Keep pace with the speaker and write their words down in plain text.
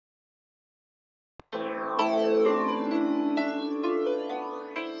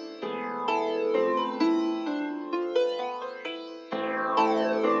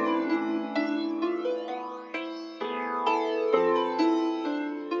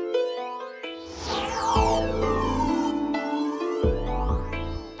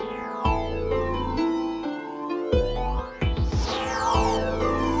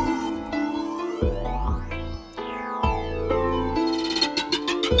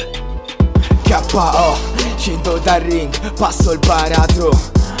Scendo dal ring, passo il baratro.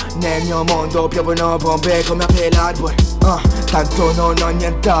 Nel mio mondo piovono bombe come a Pearl Harbor. Tanto non ho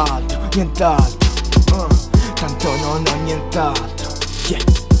nient'altro, tanto non ho nient'altro, yeah.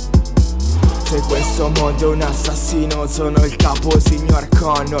 Se questo mondo è un assassino, sono il capo, signor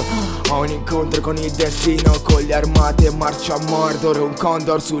Connor. Ho un incontro con il destino, con le armate marcio a Mordor. Un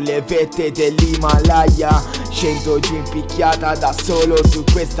condor sulle vette dell'Himalaya. Scendo giù in picchiata da solo su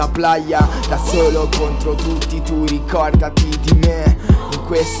questa playa. Da solo contro tutti, tu ricordati di me. In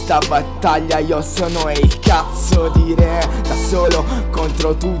questa battaglia io sono il cazzo di re. Da solo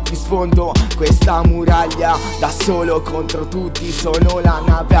contro tutti sfondo questa muraglia. Da solo contro tutti sono la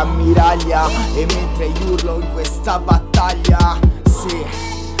nave ammiraglia. E mentre urlo in questa battaglia, sì,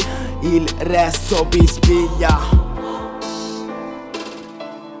 il resto bisbiglia.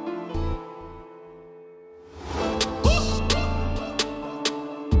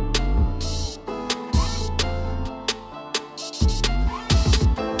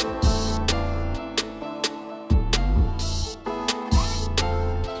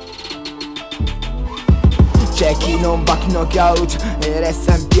 C'è chi non va knockout e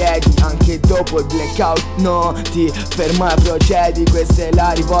resta in piedi anche dopo il blackout. No, ti ferma e procedi, questa è la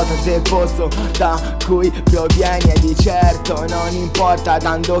rivolta del posto da cui provieni. E di certo non importa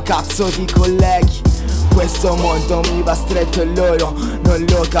dando cazzo di colleghi. Questo mondo mi va stretto e loro non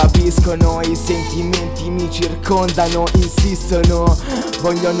lo capiscono. I sentimenti mi circondano, insistono.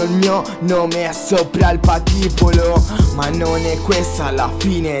 Vogliono il mio nome sopra il patibolo. Ma non è questa la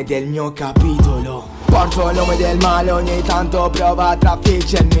fine del mio capitolo. Porto il nome del male, ogni tanto prova a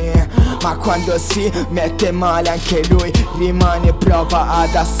trafiggermi. Ma quando si mette male anche lui rimane, prova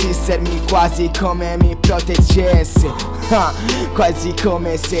ad assistermi quasi come mi proteggesse. Quasi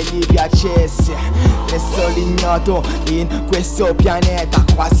come se gli piacesse. Resto l'ignoto in questo pianeta,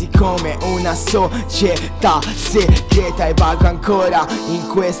 quasi come una società segreta. E vago ancora in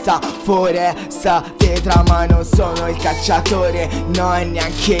questa foresta tetra, ma non sono il cacciatore, no, e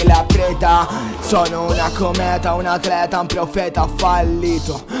neanche la preda. Sono una cometa, un atleta, un profeta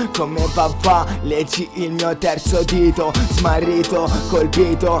fallito. Come va, leggi il mio terzo dito. Smarrito,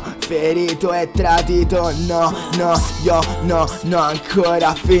 colpito, ferito e tradito. No, io no,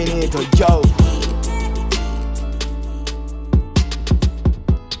 ancora finito, yo.